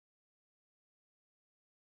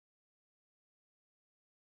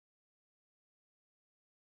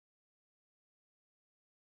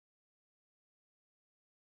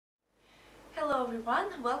Hello everyone,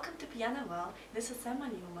 welcome to Piano Well. This is Emma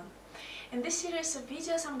Newman. In this series of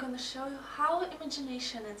videos I'm going to show you how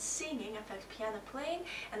imagination and singing affect piano playing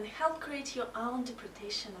and help create your own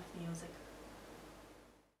interpretation of music.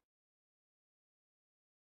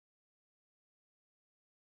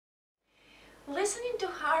 Listening to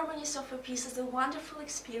harmonies of a piece is a wonderful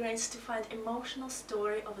experience to find emotional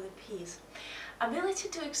story of the piece. Ability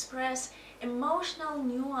to express emotional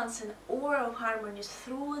nuance and aura of harmonies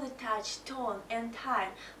through the touch, tone and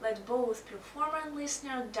time let both performer and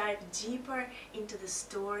listener dive deeper into the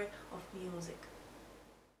story of music.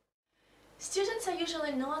 Students are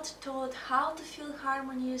usually not taught how to feel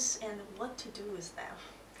harmonies and what to do with them.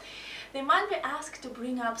 They might be asked to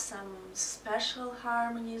bring up some special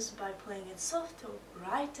harmonies by playing it soft or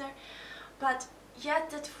brighter, but yet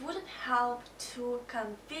that wouldn't help to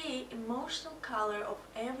convey emotional color of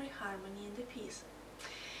every harmony in the piece.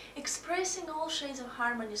 Expressing all shades of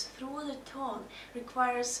harmonies through the tone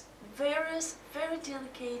requires various, very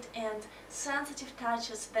delicate and sensitive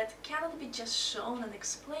touches that cannot be just shown and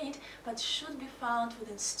explained, but should be found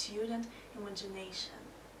within student imagination.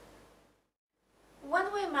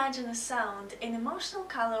 When we imagine a sound, an emotional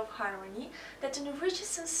color of harmony, that enriches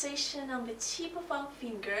sensation on the tip of our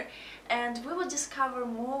finger, and we will discover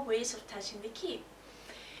more ways of touching the key.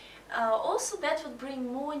 Also, that would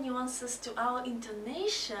bring more nuances to our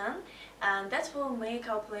intonation, and that will make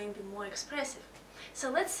our playing be more expressive.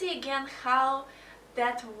 So let's see again how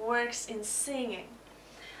that works in singing.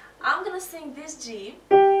 I'm gonna sing this G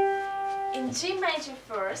in G major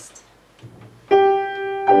first,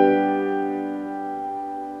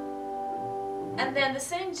 and then the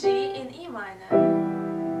same G in E minor.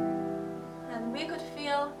 And we could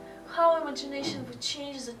feel how imagination would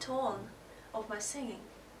change the tone of my singing.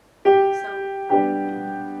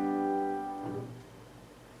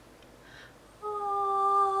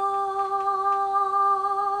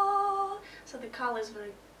 So the color is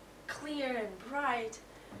very clear and bright.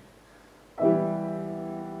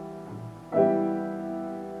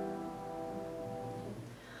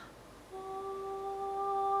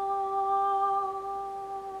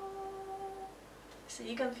 So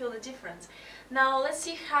you can feel the difference. Now let's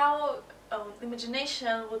see how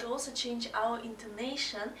imagination would also change our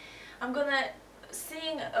intonation. I'm gonna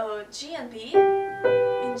sing G and B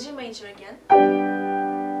in G major again.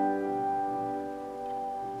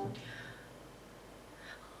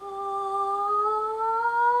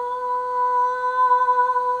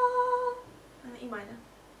 And E minor.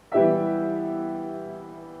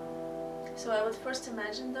 So I would first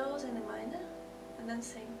imagine those in E minor and then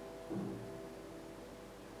sing.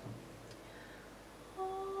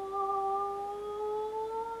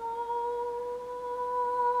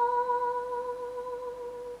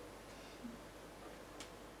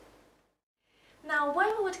 Now,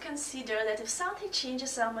 why we would consider that if something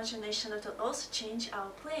changes our imagination, it will also change our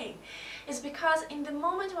playing, is because in the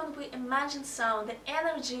moment when we imagine sound, the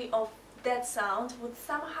energy of that sound would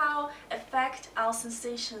somehow affect our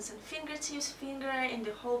sensations in fingertips, finger, in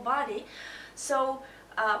the whole body. So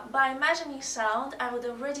by imagining sound, I would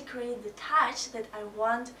already create the touch that I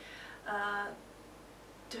want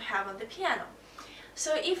to have on the piano.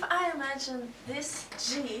 So if I imagine this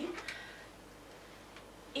G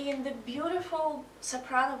in the beautiful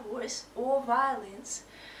soprano voice or violins,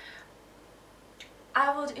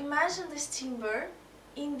 I would imagine this timbre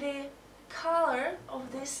in the color of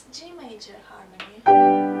this G major harmony.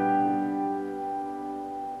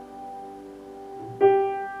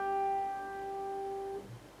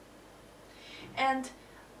 And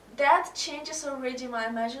that changes already my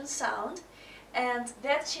imagined sound, and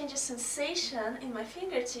that changes sensation in my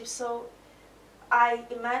fingertips. So I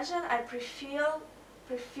imagine, I pre-feel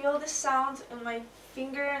the sound in my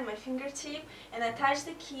finger and my fingertip, and I touch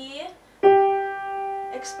the key,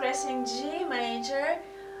 expressing G major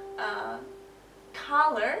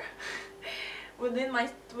color within my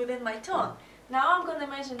tone. Now I'm gonna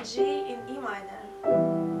imagine G in E minor.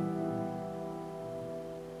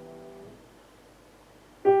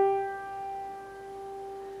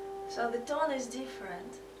 So the tone is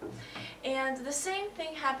different. And the same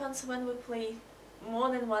thing happens when we play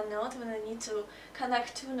more than one note, when I need to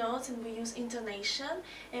connect two notes and we use intonation.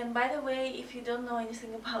 And by the way, if you don't know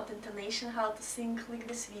anything about intonation, how to sing, click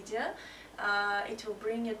this video. It will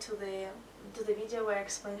bring you to the video where I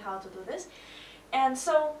explain how to do this. And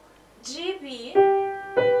so G, B,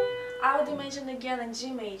 I would imagine again in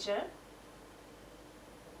G major,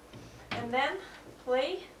 and then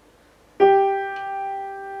play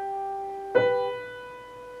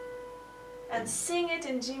and sing it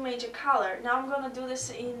in G major color. Now I'm gonna do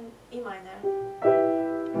this in E minor.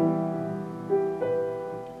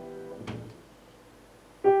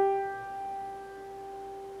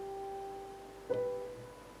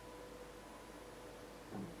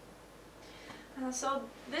 So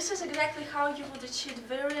this is exactly how you would achieve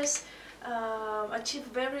various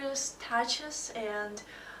touches and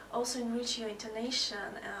also enrich your intonation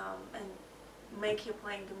and make your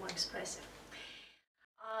playing be more expressive.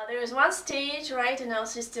 There is one stage right in our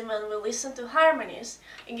system when we listen to harmonies.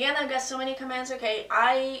 Again, I got so many comments. Okay,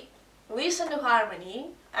 I listen to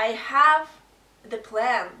harmony, I have the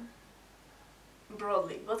plan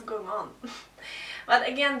broadly what's going on. But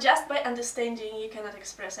again, just by understanding you cannot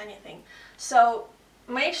express anything. So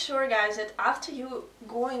make sure, guys, that after you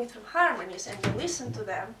going through harmonies and you listen to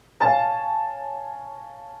them,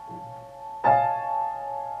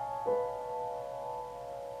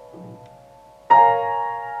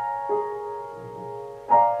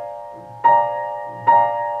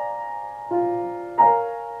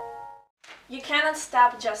 you cannot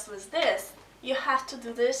stop just with this. You have to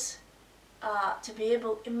do this to be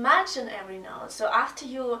able to imagine every note. So after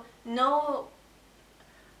you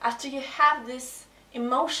have this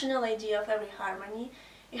emotional idea of every harmony,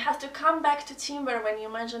 you have to come back to timbre when you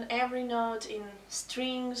imagine every note in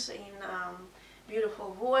strings, in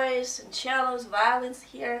beautiful voice, and cellos, violins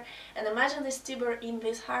here, and imagine this timbre in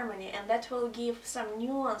this harmony, and that will give some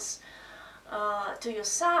nuance to your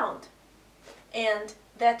sound, and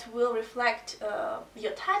that will reflect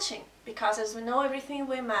your touching, because as we know, everything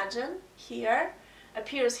we imagine here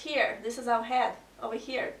appears here. This is our head over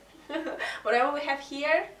here. Whatever we have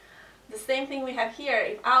here, the same thing we have here.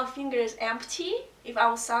 If our finger is empty, if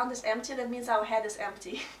our sound is empty, that means our head is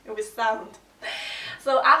empty with sound.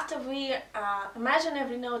 So after we imagine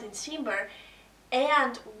every note in timbre,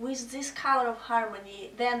 and with this color of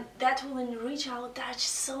harmony, then that will enrich our touch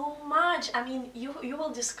so much. I mean, you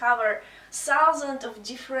will discover thousands of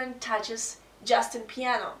different touches just in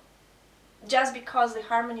piano, just because the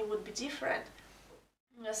harmony would be different.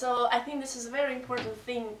 So I think this is a very important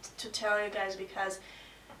thing to tell you guys, because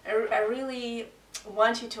I really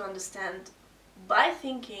want you to understand by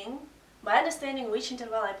thinking, by understanding which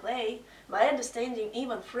interval I play, by understanding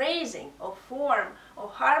even phrasing or form or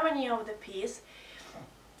harmony of the piece,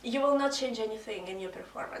 you will not change anything in your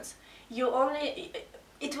performance. It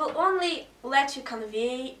will only let you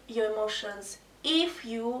convey your emotions if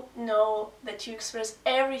you know that you express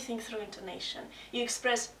everything through intonation. You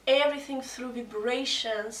express everything through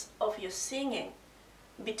vibrations of your singing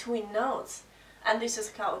between notes. And this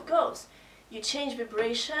is how it goes. You change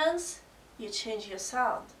vibrations, you change your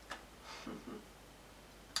sound.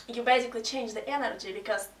 You basically change the energy,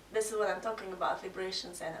 because this is what I'm talking about,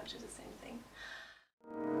 vibrations, energy, the same thing.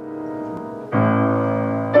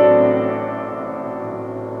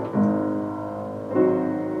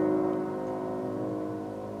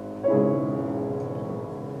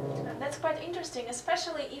 And that's quite interesting,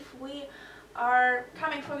 especially if we are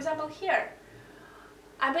coming, for example, here.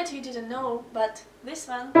 I bet you didn't know, but this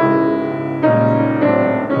one,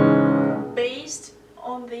 based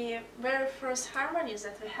on the very first harmonies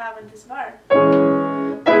that we have in this bar.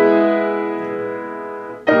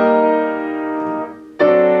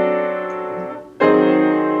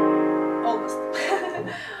 Almost.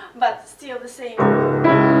 But still the same.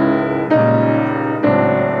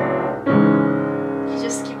 You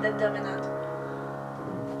just keep that dominant.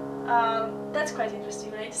 That's quite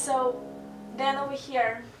interesting, right? So then over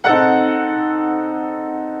here,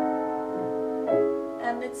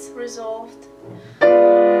 and it's resolved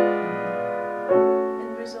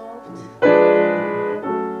and resolved.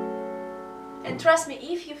 And trust me,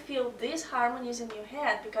 if you feel these harmonies in your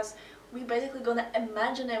head, because we're basically gonna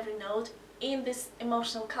imagine every note in this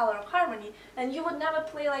emotional color of harmony, then you would never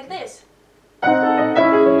play like this.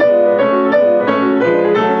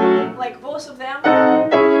 Like both of them,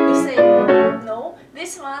 you say no.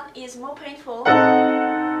 This one is more painful.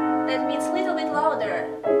 That means a little bit louder.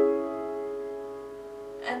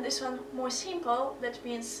 And this one more simple. That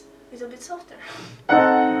means a little bit softer.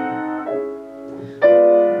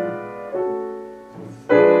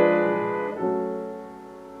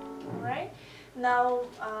 Alright. Now,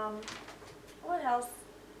 what else?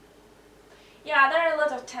 Yeah, there are a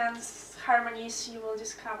lot of tense harmonies. You will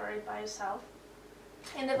discover it by yourself.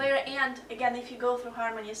 In the very end, again, if you go through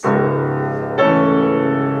harmonies.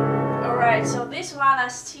 Alright, so this one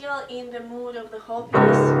is still in the mood of the whole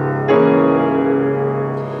piece.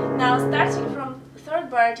 Now, starting from the third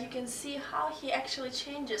bar, you can see how he actually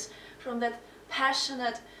changes from that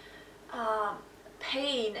passionate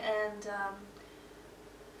pain and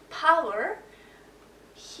power.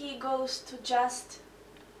 He goes to just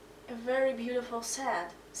a very beautiful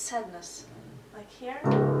sadness, like here.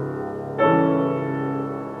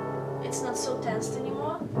 It's not so tensed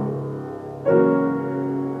anymore.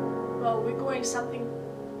 Well, we're going some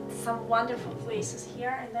wonderful places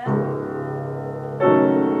here and then.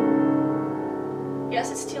 Yes,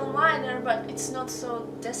 it's still minor, but it's not so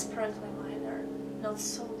desperately minor, not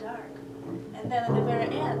so dark. And then at the very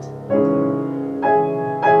end,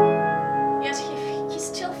 yes, he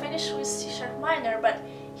still finished with C sharp minor, but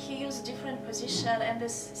he used different position, and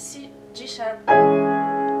this G sharp,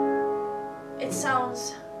 it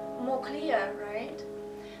sounds more clear, right?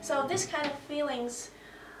 So this kind of feelings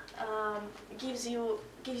gives you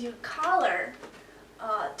color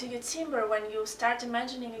to your timbre. When you start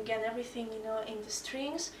imagining again everything, you know, in the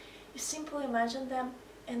strings, you simply imagine them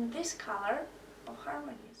in this color of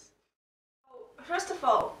harmonies. First of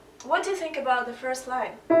all, what do you think about the first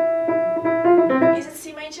line? Is it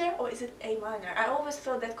C major or is it A minor? I always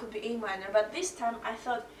thought that could be A minor, but this time I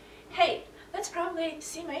thought, hey, that's probably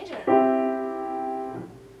C major.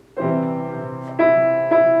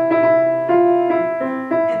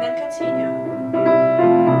 And then continue.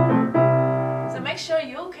 So make sure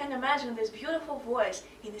you can imagine this beautiful voice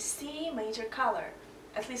in a C major color.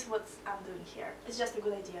 At least what I'm doing here. It's just a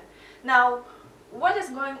good idea. Now, what is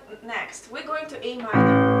going next? We're going to A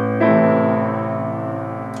minor.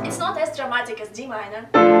 It's not as dramatic as D minor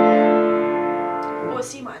or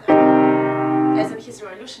C minor, as in his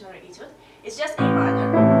Revolutionary Etude. It's just A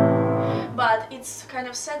minor, but it's kind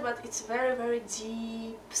of sad, but it's very, very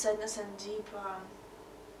deep sadness and deep,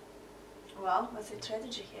 well, let's say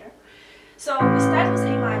tragedy here. So we start with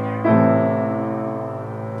A minor,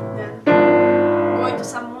 then going to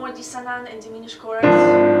some more dissonant and diminished chords.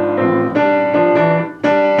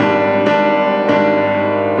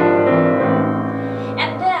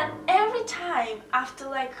 After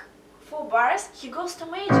like 4 bars, he goes to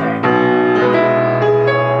major.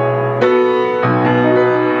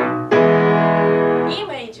 E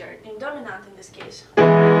major, in dominant in this case. And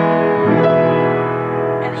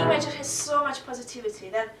E major has so much positivity.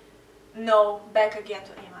 Then, no, back again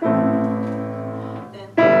to A minor. Then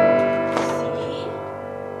C.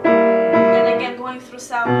 Then again going through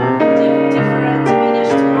some different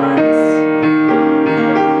diminished chords.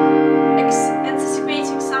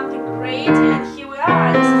 Anticipating something great, and here we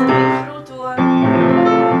are. This is going through to F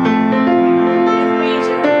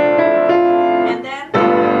major, and then to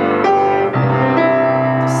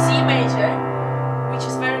C major, which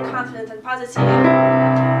is very confident and positive,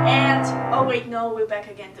 and oh wait, no, we're back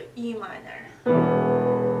again to E minor,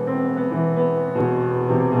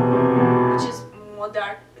 which is more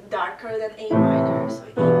darker than A minor, so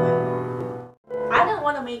E minor. I don't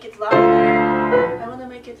want to make it louder, I want to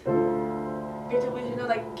make it with, you know,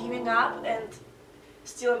 like giving up and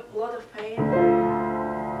still a lot of pain.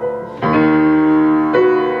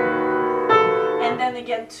 And then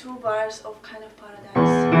again 2 bars of kind of paradise.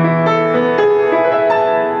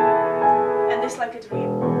 And it's like a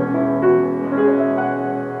dream.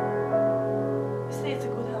 See, it's a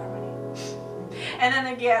good harmony. And then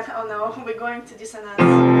again, oh no, we're going to dissonance.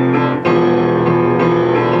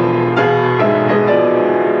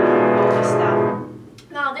 All this stuff.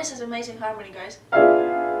 Now this is amazing harmony, guys.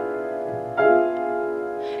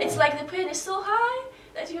 It's like the pain is so high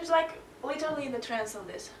that you're like literally in the trance of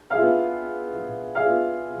this.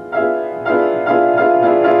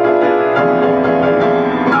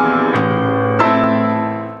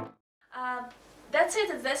 That's it,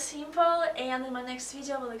 it's that simple, and in my next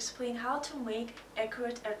video I will explain how to make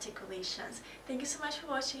accurate articulations. Thank you so much for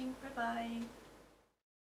watching, bye bye!